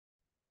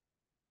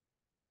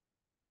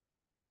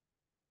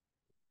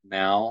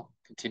now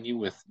continue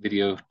with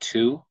video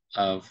 2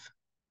 of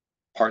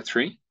part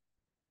 3,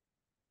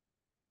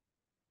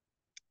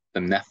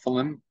 the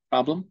Nephilim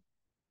problem,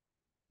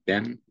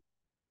 Ben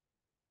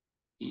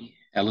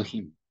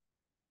Elohim.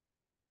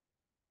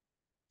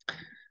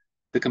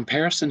 The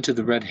comparison to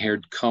the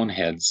red-haired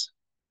coneheads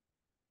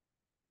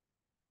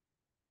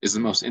is the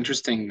most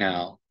interesting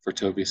now for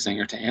Tovia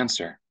Singer to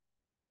answer.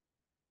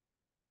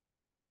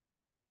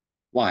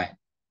 Why?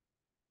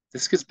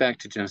 This gets back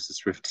to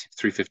Genesis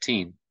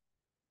 3:15,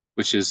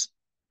 which is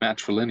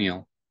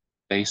matrilineal,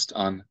 based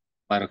on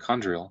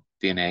mitochondrial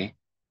DNA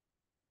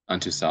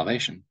unto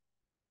salvation.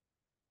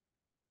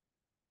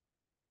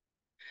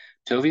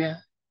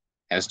 Tovia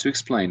has to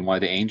explain why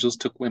the angels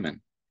took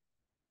women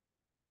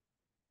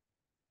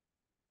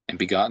and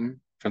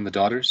begotten from the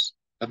daughters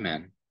of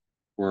men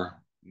were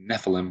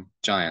Nephilim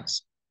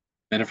giants,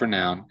 men of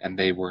renown, and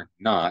they were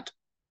not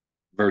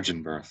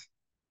virgin birth.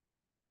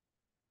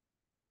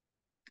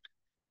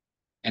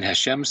 And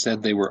Hashem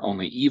said they were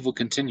only evil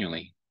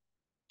continually.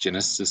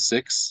 Genesis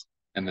 6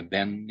 and the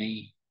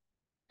Beni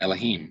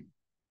Elohim.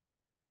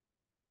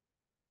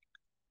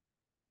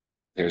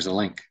 There's a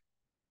link.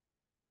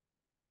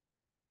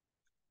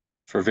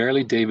 For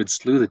verily David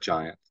slew the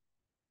giant,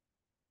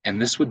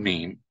 and this would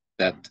mean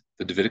that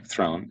the Davidic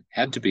throne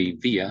had to be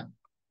via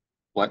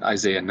what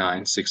Isaiah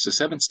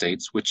 9:6-7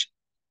 states, which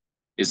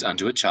is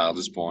unto a child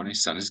is born, a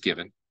son is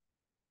given,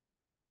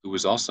 who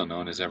was also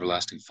known as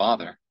Everlasting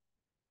Father,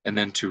 and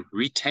then to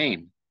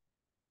retain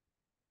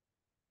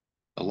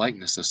the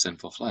likeness of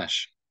sinful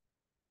flesh.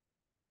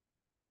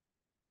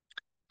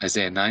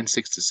 Isaiah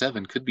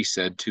 9:6-7 could be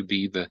said to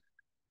be the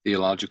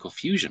theological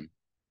fusion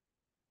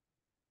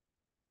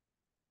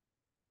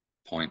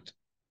point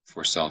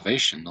for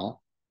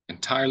salvational,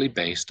 entirely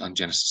based on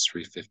Genesis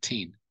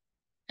 3:15.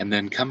 And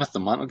then cometh the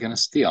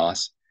monogenes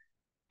theos,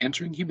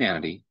 entering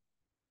humanity,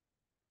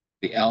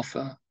 the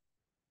Alpha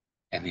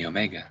and the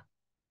Omega.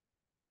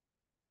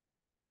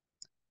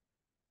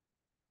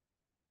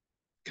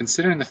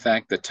 Considering the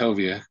fact that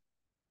Tovia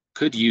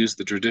could use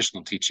the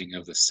traditional teaching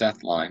of the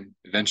Seth line,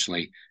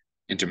 eventually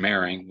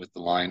intermarrying with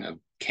the line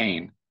of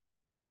Cain,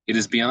 it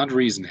is beyond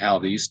reason how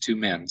these two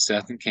men,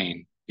 Seth and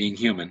Cain, being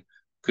human,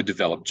 could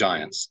develop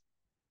giants,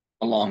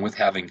 along with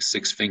having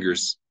 6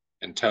 fingers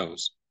and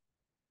toes.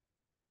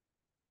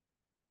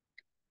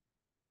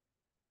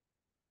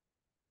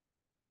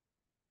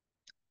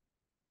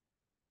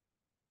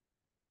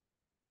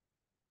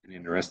 And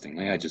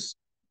interestingly, I just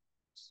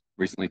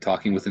recently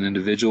talking with an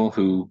individual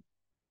who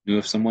knew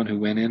of someone who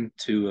went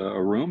into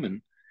a room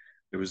and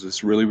there was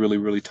this really, really,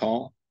 really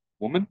tall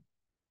woman,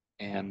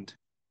 and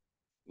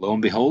lo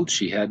and behold,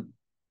 she had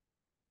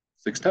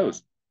 6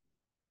 toes.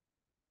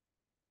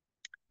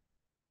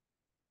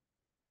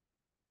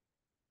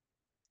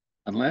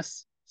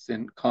 Unless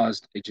sin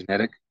caused a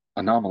genetic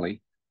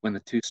anomaly when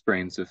the 2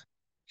 strains of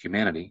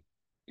humanity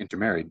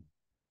intermarried.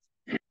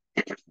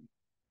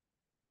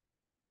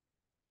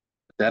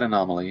 That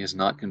anomaly is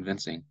not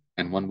convincing,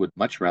 and one would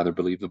much rather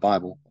believe the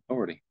Bible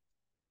authority,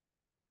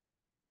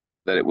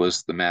 that it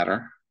was the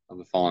matter of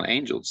the fallen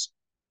angels,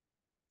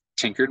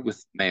 tinkered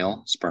with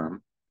male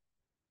sperm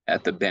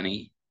at the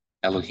Beni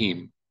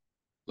Elohim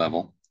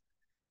level,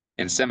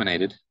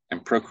 inseminated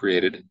and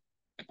procreated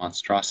a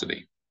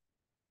monstrosity.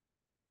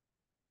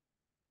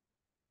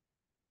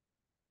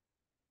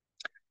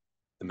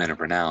 The men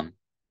of renown,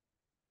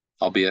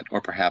 albeit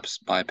or perhaps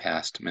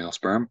bypassed male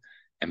sperm,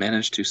 and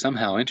managed to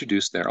somehow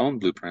introduce their own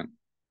blueprint,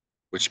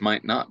 which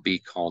might not be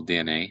called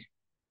DNA,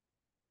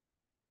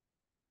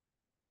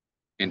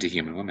 into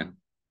human women.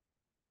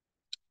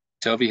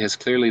 Tovia has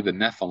clearly the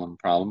Nephilim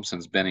problem,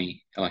 since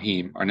Beni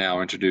Elohim are now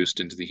introduced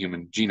into the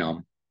human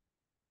genome.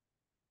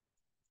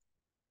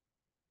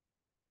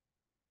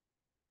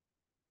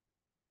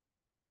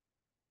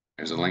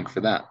 There's a link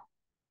for that.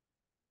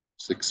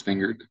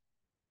 6-fingered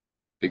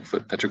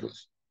Bigfoot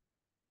petroglyph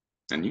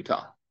in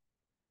Utah.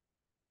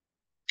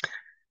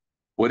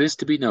 What is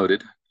to be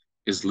noted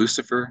is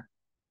Lucifer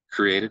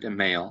created a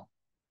male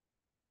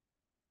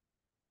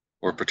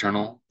or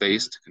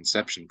paternal-based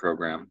conception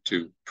program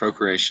to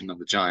procreation of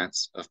the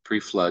giants of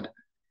pre-flood,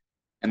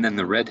 and then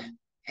the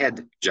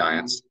red-head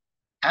giants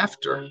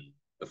after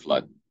the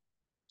flood,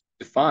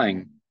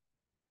 defying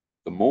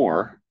the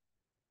more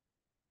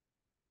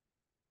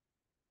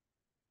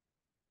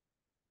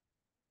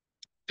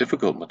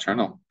difficult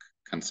maternal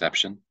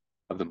conception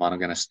of the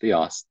monogenes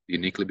theos, the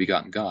uniquely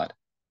begotten God.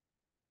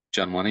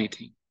 John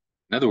 1:18.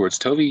 In other words,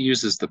 Tovia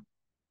uses the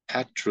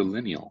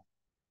patrilineal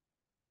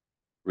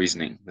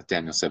reasoning with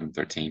Daniel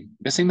 7:13,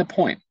 missing the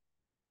point.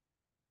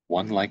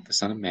 One like the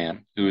Son of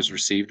Man, who is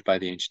received by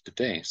the Ancient of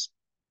Days,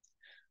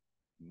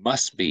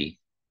 must be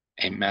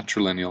a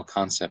matrilineal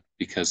concept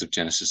because of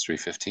Genesis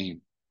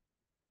 3:15.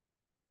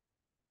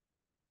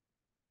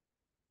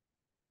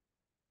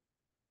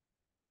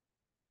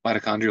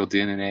 Mitochondrial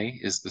DNA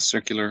is the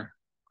circular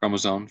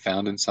chromosome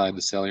found inside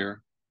the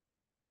cellular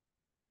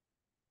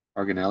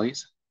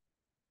organelles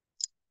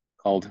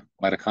called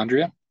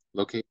mitochondria,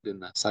 located in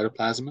the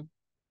cytoplasm.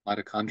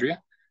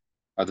 Mitochondria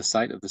are the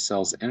site of the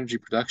cell's energy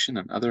production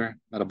and other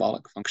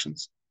metabolic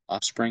functions.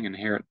 Offspring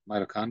inherit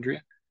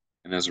mitochondria,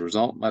 and as a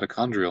result,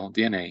 mitochondrial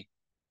DNA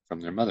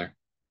from their mother.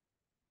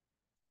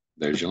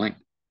 There's your link.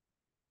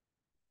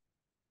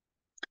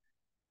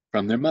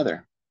 From their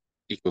mother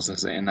equals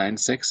Isaiah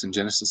 9:6 and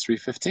Genesis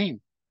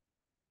 3:15.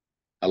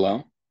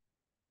 Hello?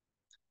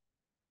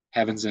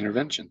 Heaven's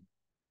intervention.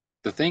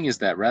 The thing is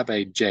that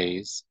Rabbi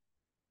J's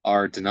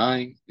are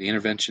denying the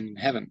intervention in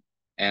heaven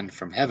and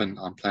from heaven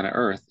on planet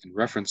Earth in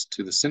reference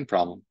to the sin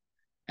problem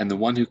and the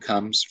one who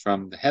comes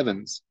from the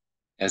heavens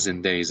as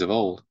in days of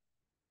old.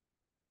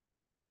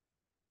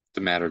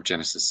 The matter of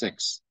Genesis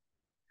 6.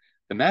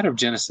 The matter of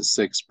Genesis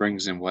 6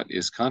 brings in what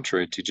is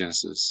contrary to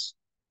Genesis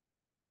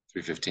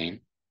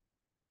 3:15.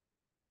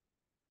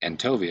 And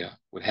Tovia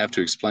would have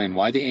to explain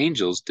why the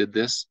angels did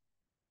this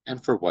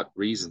and for what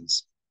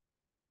reasons.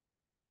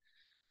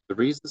 The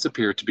reasons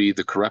appear to be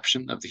the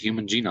corruption of the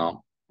human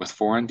genome with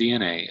foreign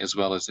DNA, as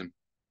well as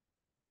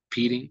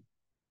impeding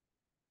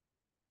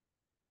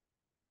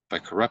by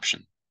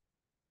corruption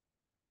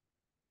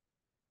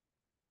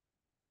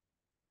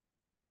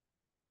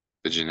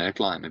the genetic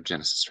line of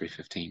Genesis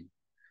 3:15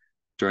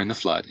 during the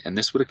flood, and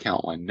this would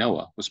account why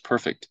Noah was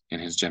perfect in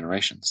his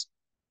generations.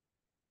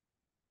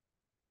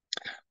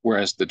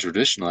 Whereas the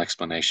traditional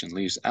explanation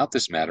leaves out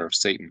this matter of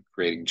Satan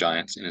creating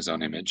giants in his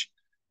own image,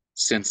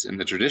 since in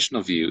the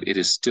traditional view it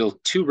is still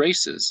two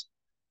races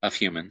of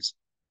humans,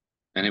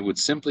 and it would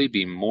simply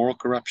be moral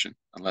corruption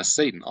unless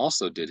Satan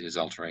also did his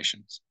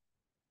alterations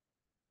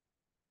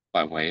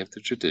by way of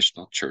the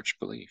traditional church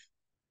belief.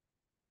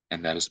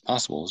 And that is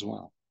possible as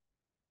well,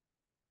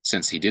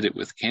 since he did it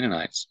with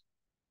Canaanites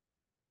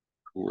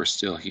who were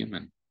still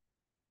human.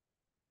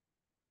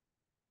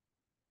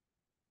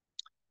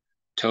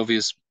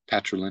 Tovia's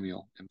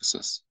patrilineal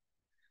emphasis.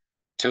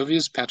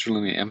 Tovia's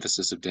patrilineal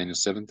emphasis of Daniel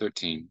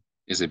 7:13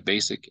 is a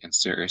basic and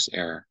serious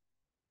error.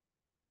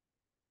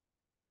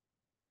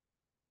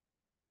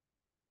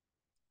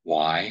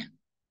 Why?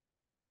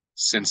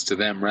 Since to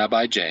them,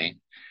 Rabbi J,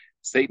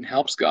 Satan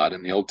helps God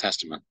in the Old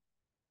Testament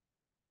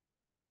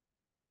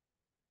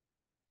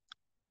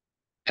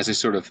as a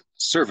sort of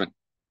servant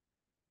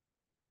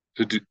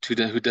who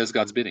does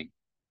God's bidding.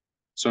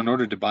 So in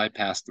order to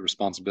bypass the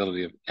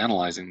responsibility of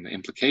analyzing the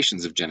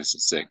implications of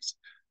Genesis 6,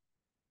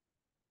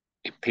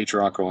 a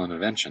patriarchal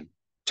intervention,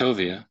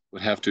 Tovia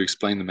would have to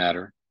explain the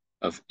matter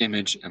of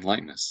image and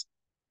likeness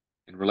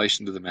in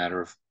relation to the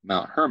matter of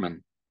Mount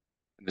Hermon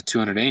and the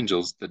 200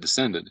 angels that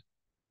descended,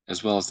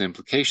 as well as the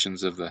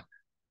implications of the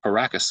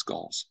Paracas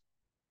skulls,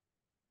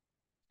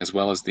 as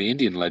well as the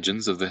Indian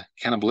legends of the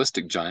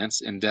cannibalistic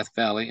giants in Death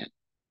Valley.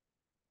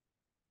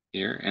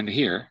 Here and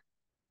here,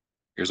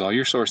 here's all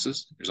your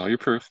sources, here's all your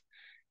proof,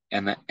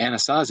 and the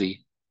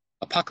Anasazi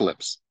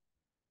apocalypse,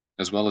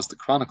 as well as the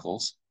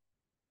chronicles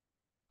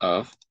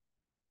of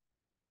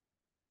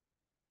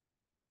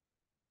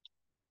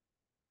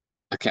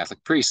a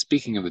Catholic priest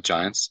speaking of the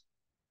giants,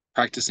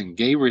 practicing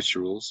gay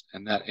rituals,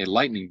 and that a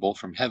lightning bolt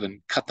from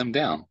heaven cut them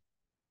down.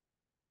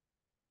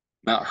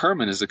 Mount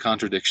Hermon is a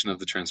contradiction of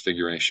the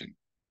Transfiguration.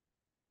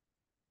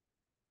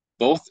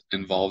 Both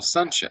involve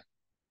sonship.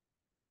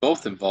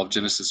 Both involve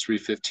Genesis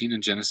 3:15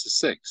 and Genesis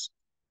 6.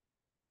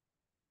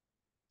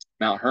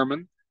 Mount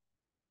Hermon,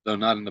 though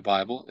not in the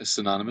Bible, is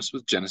synonymous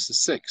with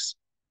Genesis 6.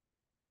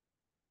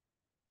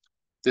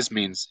 This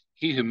means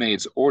he who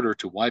made order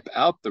to wipe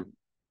out the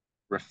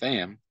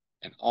Rephaim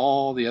and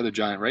all the other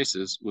giant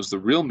races was the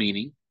real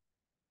meaning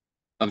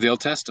of the Old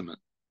Testament.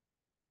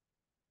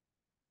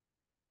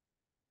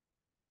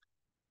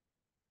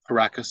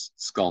 Paracas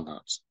skull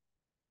notes.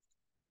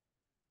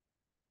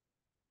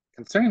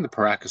 Concerning the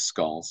Paracas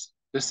skulls,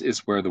 this is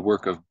where the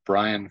work of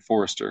Brian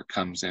Forrester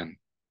comes in.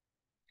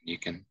 You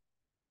can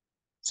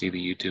see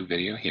the YouTube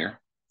video here.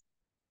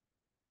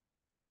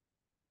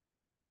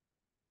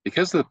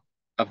 Because of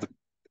the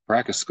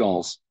Paracas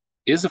skulls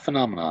is a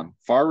phenomenon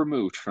far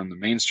removed from the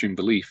mainstream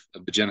belief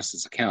of the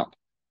Genesis account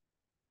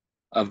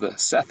of the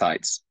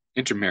Sethites'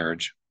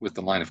 intermarriage with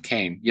the line of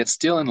Cain, yet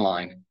still in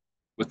line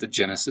with the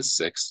Genesis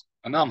 6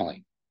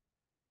 anomaly.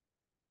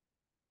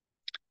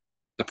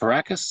 The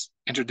Paracas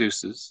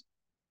introduces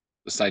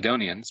the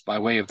Sidonians by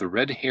way of the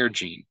red hair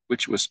gene,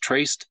 which was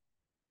traced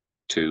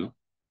to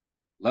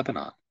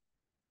Lebanon.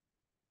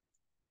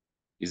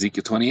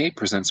 Ezekiel 28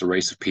 presents a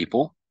race of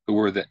people who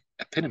were the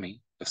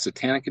epitome of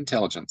satanic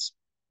intelligence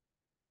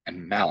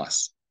and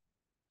malice,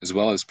 as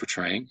well as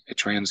portraying a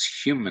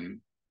transhuman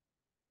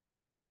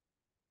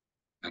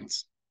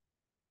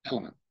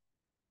element.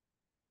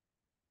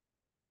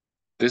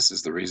 This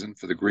is the reason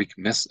for the Greek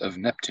myths of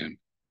Neptune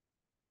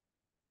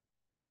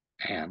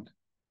and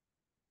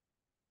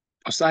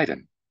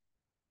Poseidon,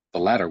 the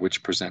latter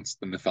which presents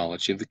the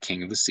mythology of the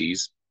king of the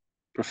seas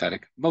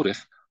prophetic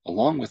motive,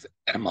 along with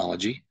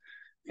etymology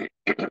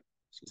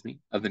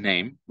of the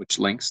name, which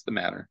links the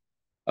matter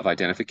of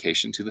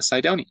identification to the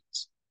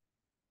Sidonians.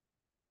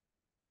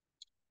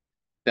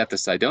 That the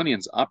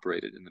Sidonians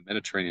operated in the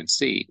Mediterranean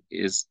Sea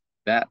is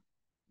that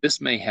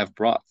this may have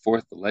brought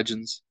forth the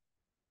legends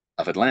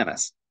of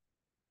Atlantis.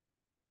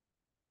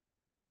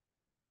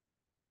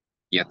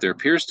 Yet there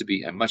appears to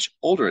be a much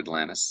older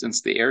Atlantis,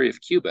 since the area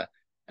of Cuba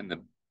and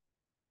the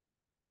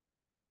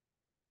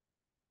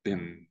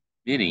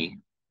Bimini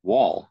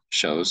Wall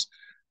shows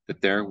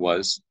that there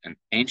was an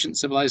ancient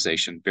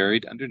civilization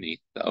buried underneath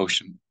the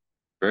ocean,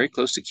 very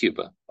close to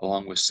Cuba,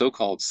 along with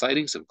so-called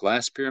sightings of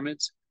glass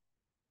pyramids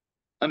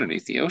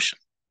underneath the ocean.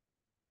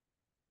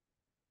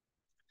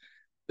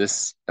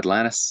 This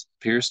Atlantis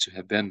appears to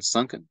have been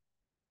sunken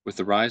with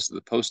the rise of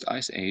the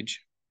post-ice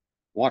age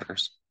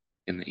waters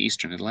in the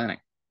eastern Atlantic.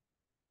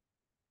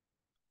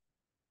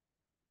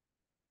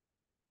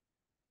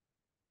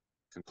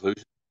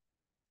 Conclusion.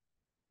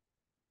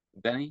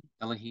 Beni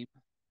Elohim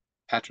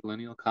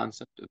patrilineal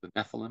concept of the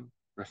Nephilim,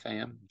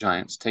 Rephaim,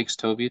 giants takes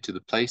Tovia to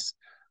the place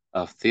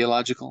of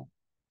theological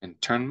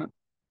internment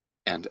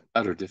and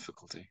utter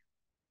difficulty.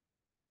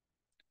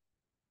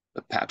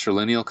 The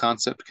patrilineal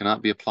concept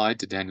cannot be applied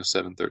to Daniel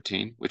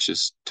 7:13, which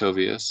is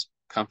Tovia's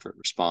comfort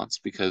response,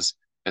 because,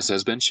 as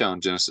has been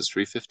shown, Genesis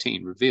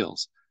 3:15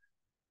 reveals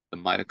the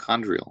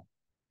mitochondrial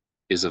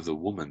is of the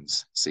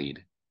woman's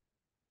seed.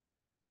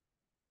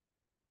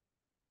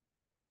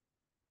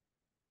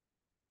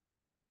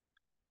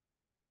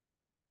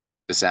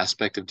 This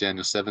aspect of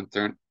Daniel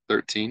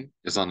 7:13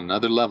 is on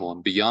another level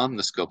and beyond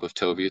the scope of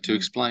Tovia to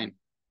explain,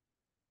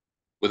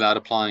 without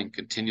applying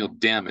continual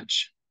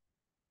damage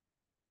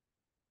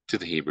to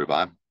the Hebrew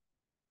Bible.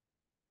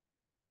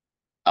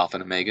 Alpha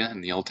and Omega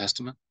in the Old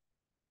Testament.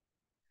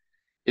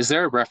 Is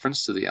there a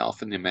reference to the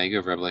Alpha and the Omega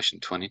of Revelation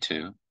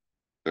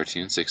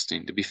 22:13 and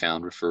 16 to be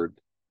found referred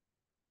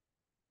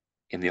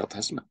in the Old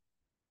Testament?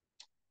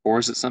 Or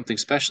is it something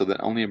special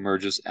that only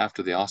emerges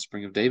after the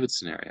offspring of David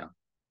scenario?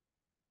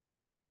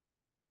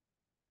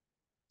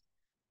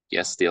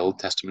 Yes, the Old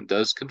Testament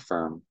does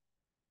confirm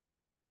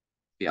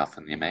the Alpha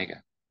and the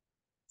Omega.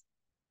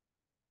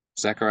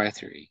 Zechariah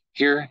 3.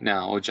 Hear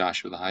now, O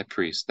Joshua the high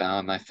priest, thou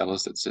and thy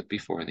fellows that sit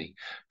before thee,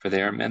 for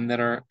they are men that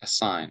are a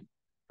sign.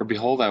 For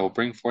behold, I will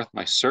bring forth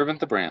my servant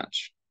the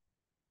branch.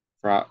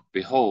 For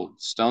behold,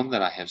 the stone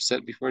that I have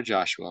set before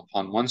Joshua,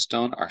 upon one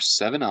stone are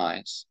 7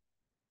 eyes.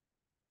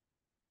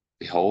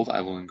 Behold,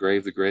 I will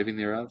engrave the graving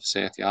thereof,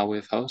 saith Yahweh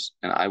of hosts,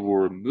 and I will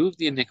remove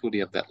the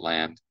iniquity of that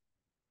land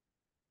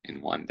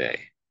in one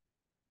day.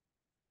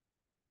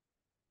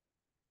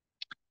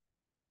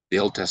 The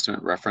Old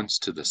Testament reference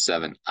to the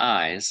 7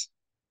 eyes,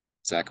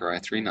 Zechariah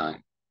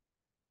 3:9,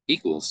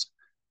 equals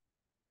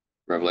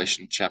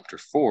Revelation chapter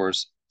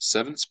 4's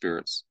 7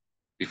 spirits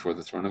before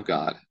the throne of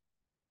God,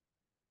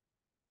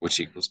 which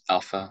equals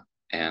Alpha,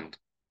 and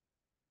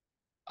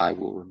I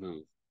will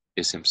remove,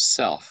 is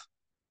himself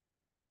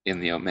in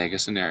the Omega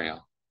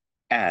scenario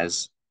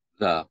as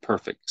the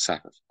perfect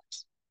sacrifice.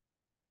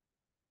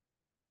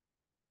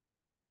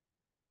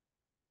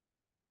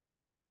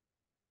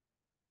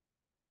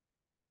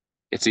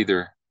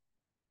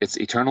 It's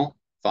eternal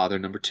Father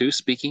number 2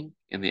 speaking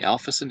in the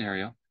Alpha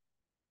scenario,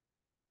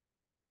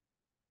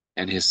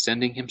 and his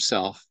sending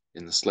himself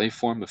in the slave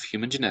form of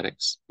human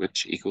genetics,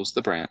 which equals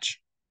the branch.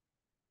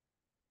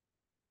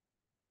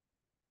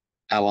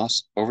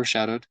 Allos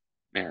overshadowed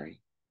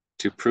Mary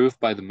to prove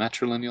by the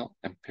matrilineal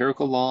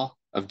empirical law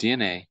of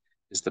DNA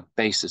is the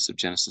basis of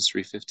Genesis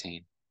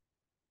 3:15.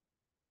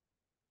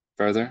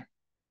 Further,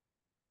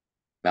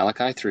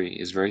 Malachi 3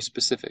 is very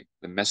specific.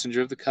 The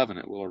messenger of the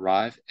covenant will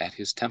arrive at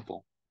his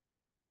temple.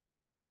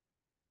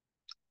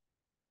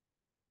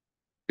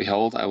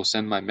 Behold, I will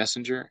send my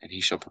messenger, and he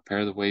shall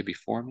prepare the way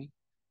before me.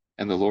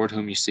 And the Lord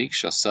whom you seek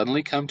shall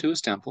suddenly come to his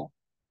temple,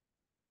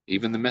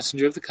 even the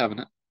messenger of the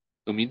covenant,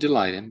 whom you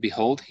delight in.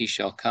 Behold, he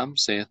shall come,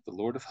 saith the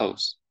Lord of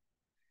hosts.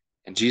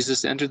 And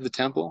Jesus entered the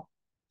temple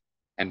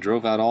and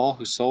drove out all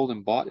who sold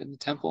and bought in the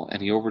temple,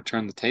 and he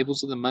overturned the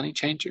tables of the money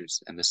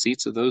changers and the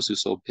seats of those who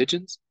sold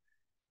pigeons.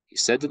 He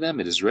said to them,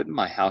 it is written,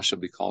 my house shall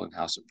be called an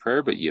house of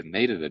prayer, but ye have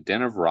made it a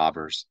den of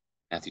robbers.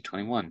 Matthew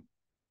 21.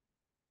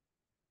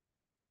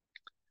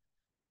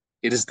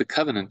 It is the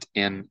covenant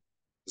in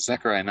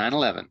Zechariah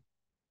 9:11,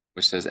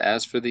 which says,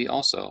 as for thee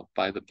also,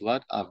 by the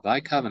blood of thy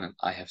covenant,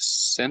 I have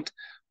sent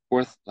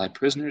forth thy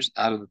prisoners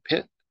out of the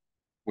pit,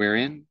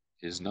 wherein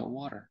is no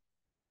water.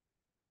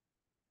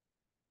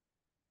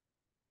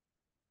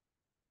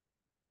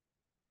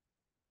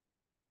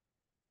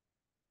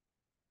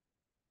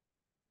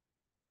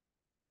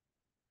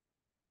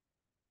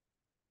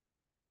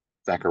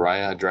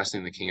 Zechariah,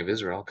 addressing the king of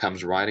Israel,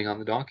 comes riding on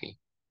the donkey.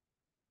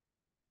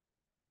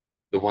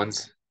 The one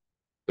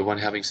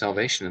having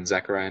salvation in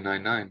Zechariah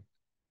 9:9.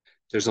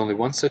 There's only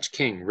one such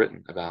king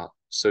written about,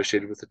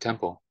 associated with the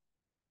temple,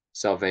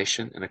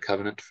 salvation and a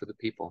covenant for the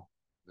people,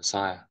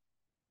 Messiah.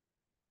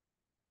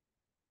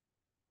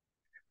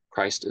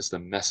 Christ is the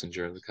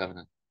messenger of the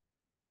covenant.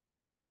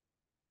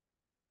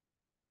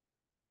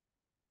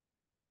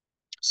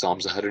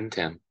 Psalms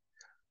 110.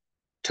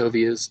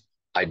 Tovia's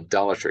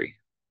idolatry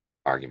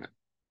argument.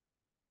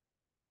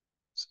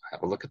 So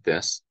have a look at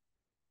this.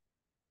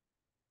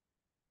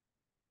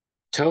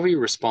 Tovia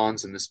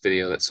responds in this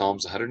video that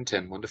Psalms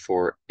 110,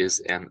 1-4 is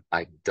an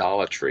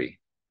idolatry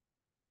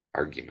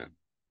argument.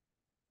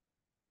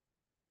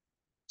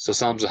 So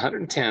Psalms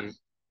 110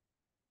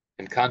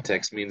 in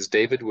context means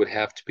David would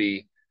have to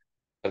be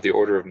of the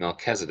order of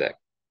Melchizedek.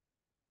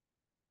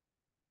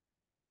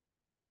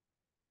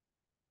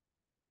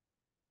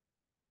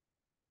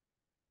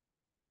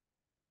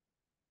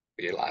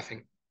 Are you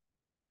laughing?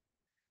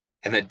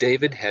 And that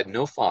David had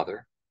no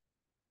father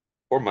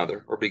or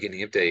mother or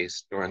beginning of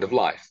days nor end of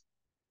life.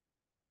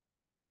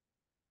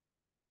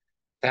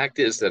 Fact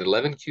is that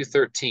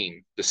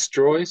 11Q13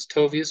 destroys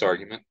Tovia's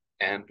argument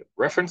and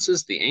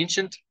references the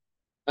ancient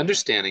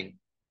understanding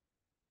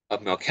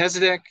of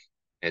Melchizedek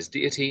as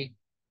deity.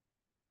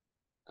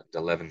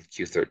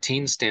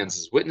 11Q13 stands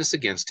as witness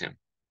against him,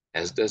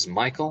 as does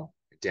Michael,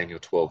 Daniel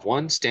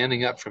 12:1,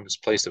 standing up from his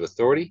place of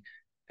authority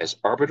as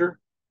arbiter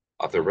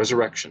of the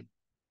resurrection.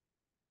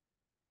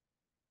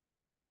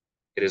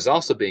 It is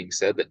also being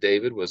said that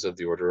David was of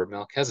the order of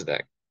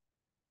Melchizedek.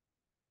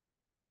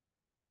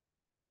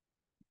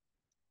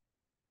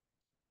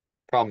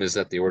 Problem is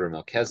that the order of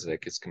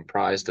Melchizedek is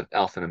comprised of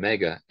Alpha and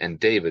Omega, and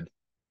David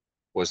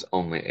was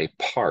only a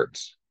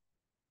part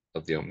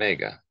of the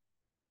Omega.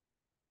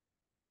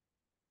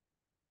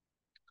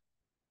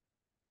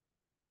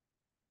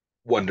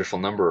 Wonderful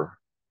number.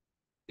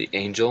 The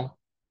angel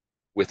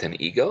with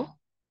an ego?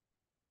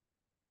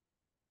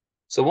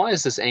 So why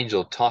is this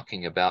angel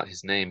talking about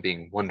his name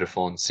being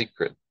wonderful and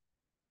secret?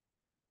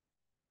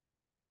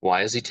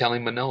 Why is he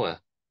telling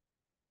Manoah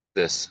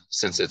this,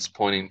 since it's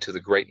pointing to the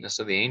greatness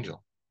of the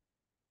angel?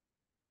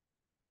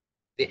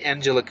 The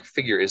angelic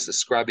figure is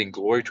ascribing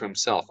glory to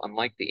himself,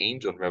 unlike the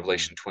angel in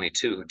Revelation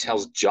 22, who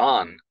tells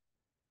John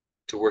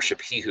to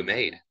worship he who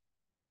made.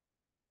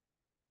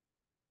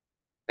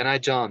 And I,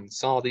 John,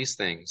 saw these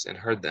things and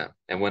heard them.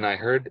 And when I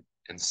heard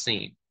and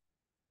seen,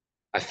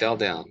 I fell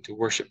down to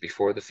worship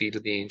before the feet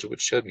of the angel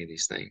which showed me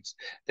these things.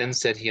 Then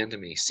said he unto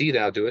me, See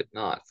thou do it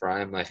not, for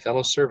I am thy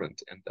fellow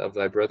servant, and of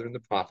thy brethren the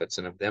prophets,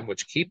 and of them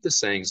which keep the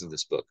sayings of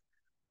this book.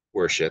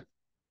 Worship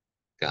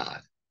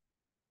God.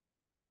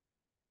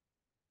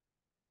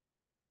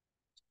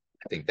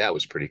 I think that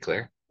was pretty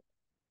clear.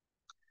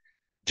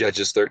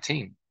 Judges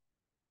 13.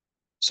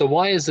 So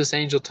why is this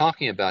angel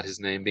talking about his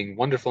name being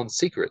wonderful and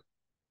secret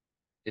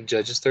in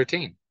Judges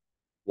 13?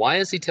 Why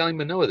is he telling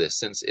Manoah this,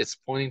 since it's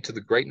pointing to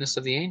the greatness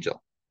of the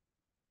angel?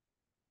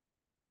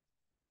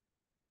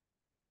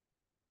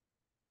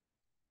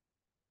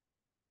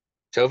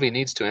 Tovia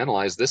needs to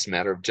analyze this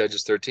matter of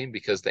Judges 13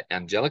 because the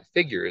angelic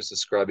figure is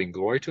ascribing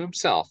glory to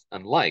himself,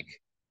 unlike,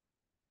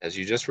 as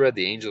you just read,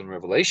 the angel in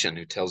Revelation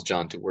who tells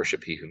John to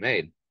worship he who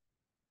made.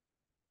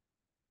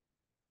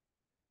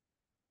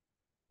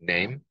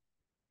 Name,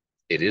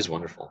 it is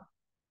wonderful.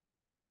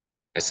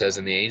 It says,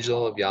 And the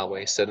angel of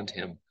Yahweh said unto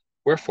him,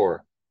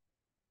 Wherefore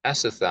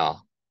askest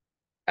thou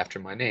after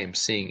my name,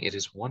 seeing it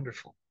is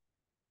wonderful?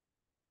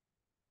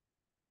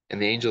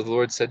 And the angel of the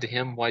Lord said to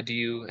him, Why do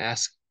you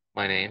ask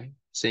my name,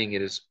 seeing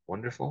it is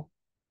wonderful?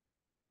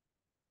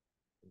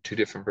 Two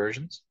different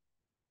versions.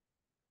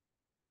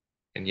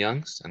 In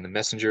Young's, and the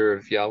messenger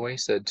of Yahweh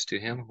said to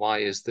him, Why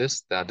is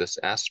this? Thou dost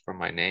ask for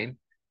my name,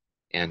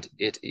 and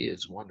it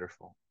is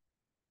wonderful.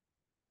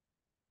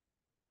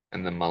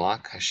 And the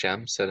Malach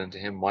Hashem said unto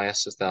him, Why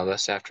askest thou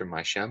thus after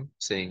my Shem,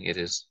 seeing it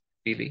is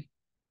Phili,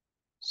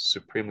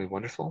 supremely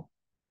wonderful?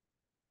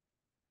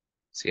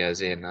 See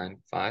Isaiah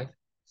 9:5,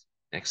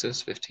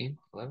 Exodus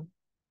 15:11,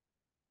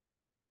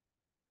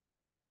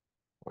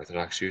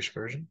 Orthodox Jewish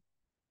version.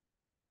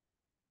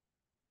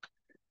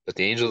 But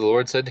the angel of the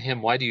Lord said to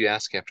him, Why do you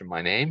ask after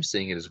my name,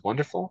 seeing it is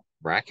wonderful,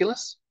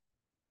 miraculous?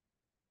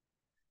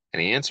 And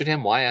he answered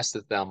him, Why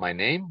askest thou my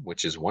name,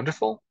 which is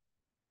wonderful?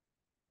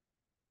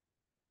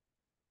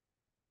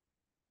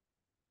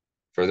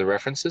 Further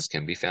references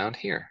can be found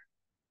here.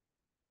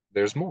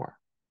 There's more.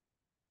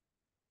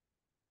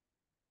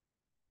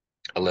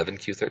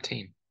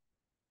 11Q13.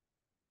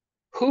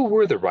 Who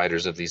were the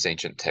writers of these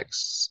ancient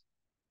texts?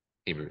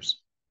 Hebrews.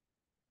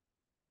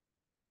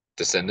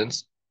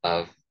 Descendants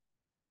of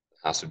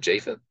the house of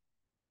Japheth.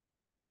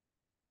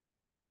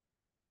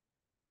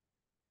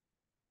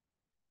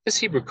 This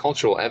Hebrew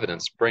cultural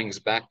evidence brings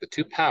back the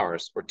two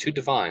powers or two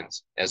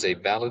divines as a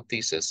valid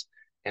thesis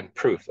and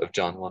proof of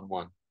John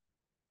 1:1.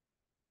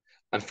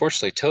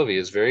 Unfortunately, Tovia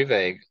is very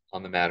vague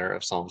on the matter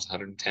of Psalms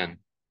 110.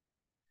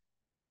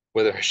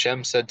 Whether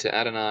Hashem said to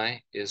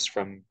Adonai is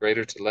from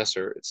greater to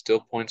lesser, it still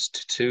points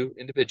to two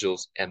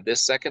individuals, and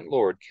this second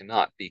Lord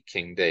cannot be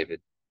King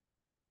David.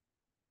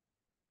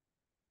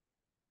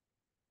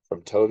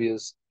 From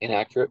Tovia's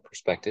inaccurate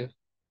perspective,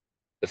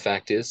 the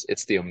fact is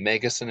it's the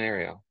Omega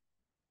scenario.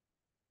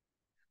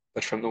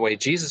 But from the way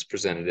Jesus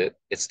presented it,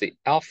 it's the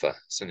Alpha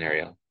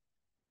scenario.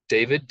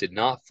 David did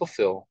not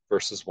fulfill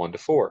verses 1 to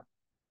 4.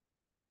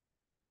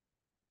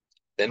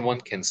 Then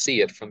one can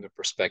see it from the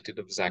perspective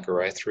of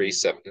Zechariah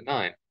 3:7 to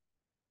 9.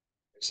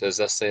 It says,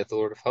 Thus saith the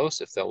Lord of hosts,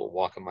 if thou wilt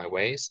walk in my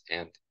ways,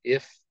 and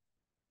if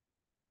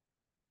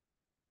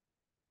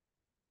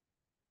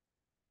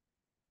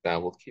thou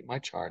wilt keep my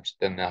charge,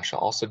 then thou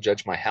shalt also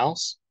judge my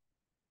house,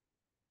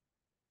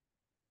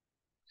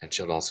 and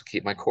shalt also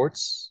keep my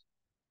courts.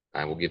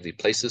 I will give thee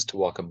places to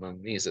walk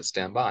among these that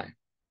stand by.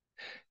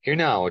 Hear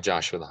now, O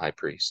Joshua the high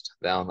priest,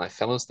 thou and thy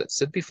fellows that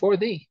sit before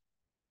thee,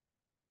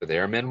 for they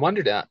are men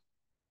wondered at.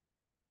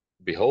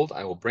 Behold,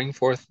 I will bring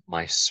forth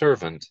my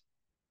servant,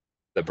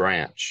 the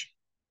branch.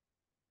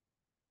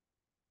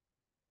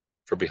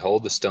 For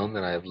behold, the stone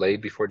that I have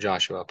laid before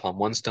Joshua, upon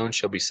one stone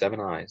shall be 7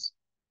 eyes.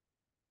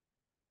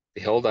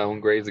 Behold, I will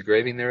engrave the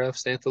graving thereof,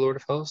 saith the Lord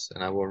of hosts,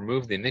 and I will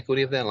remove the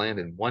iniquity of that land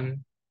in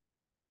 1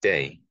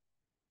 day.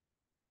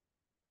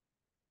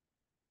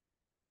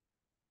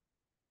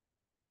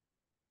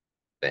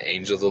 The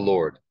angel of the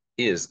Lord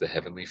is the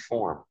heavenly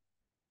form,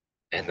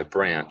 and the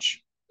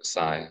branch,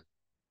 Messiah.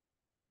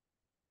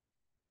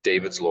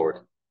 David's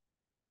Lord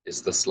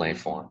is the slave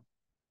form.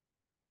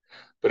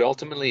 But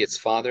ultimately, it's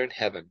Father in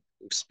heaven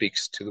who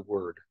speaks to the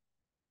Word.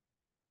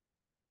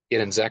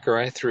 Yet in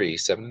Zechariah 3,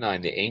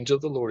 7-9, the angel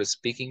of the Lord is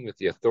speaking with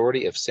the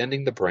authority of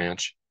sending the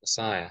branch,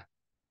 Messiah.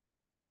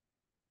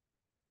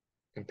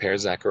 Compare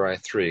Zechariah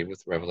 3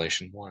 with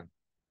Revelation 1,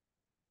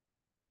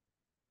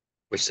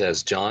 which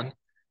says, John,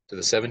 to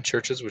the 7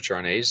 churches which are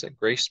in Asia,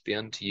 grace be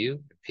unto you,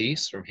 and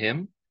peace from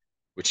him,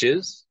 which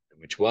is,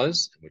 and which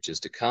was, and which is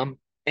to come,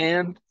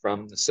 and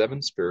from the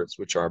 7 spirits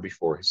which are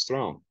before his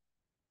throne.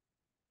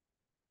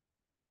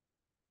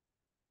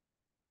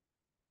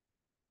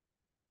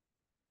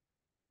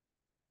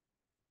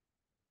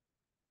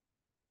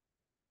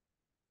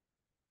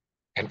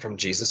 And from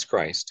Jesus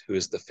Christ, who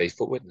is the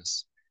faithful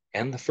witness,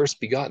 and the first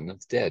begotten of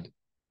the dead,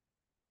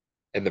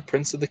 and the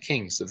prince of the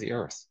kings of the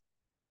earth,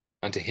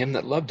 unto him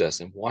that loved us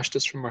and washed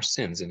us from our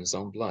sins in his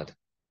own blood.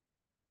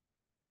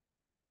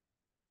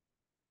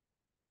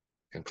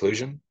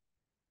 Conclusion: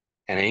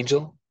 an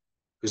angel,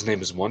 whose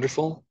name is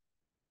Wonderful,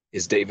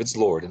 is David's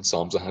Lord in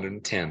Psalms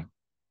 110,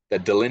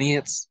 that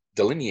delineates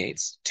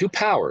 2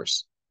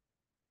 powers.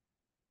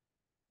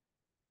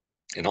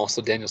 And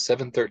also Daniel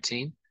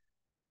 7:13,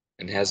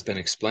 and has been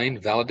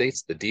explained,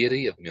 validates the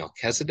deity of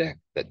Melchizedek,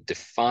 that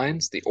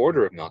defines the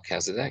order of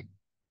Melchizedek.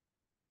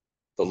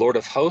 The Lord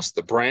of hosts,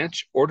 the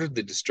branch, ordered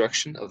the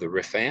destruction of the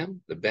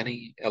Rephaim, the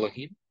Beni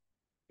Elohim.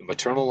 The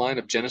maternal line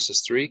of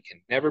Genesis 3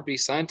 can never be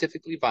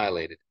scientifically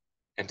violated,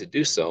 and to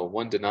do so,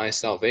 one denies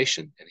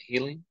salvation and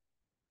healing.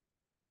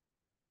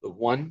 The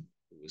one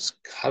who was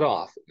cut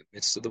off in the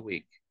midst of the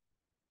week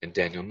in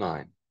Daniel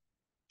 9,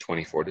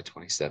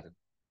 24-27.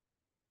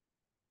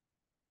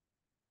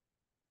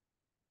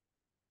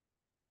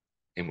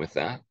 And with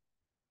that,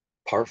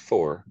 part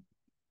 4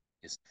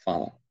 is to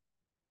follow.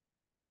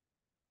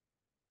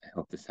 I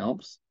hope this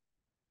helps.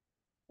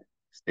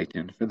 Stay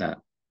tuned for that.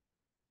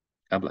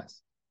 God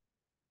bless.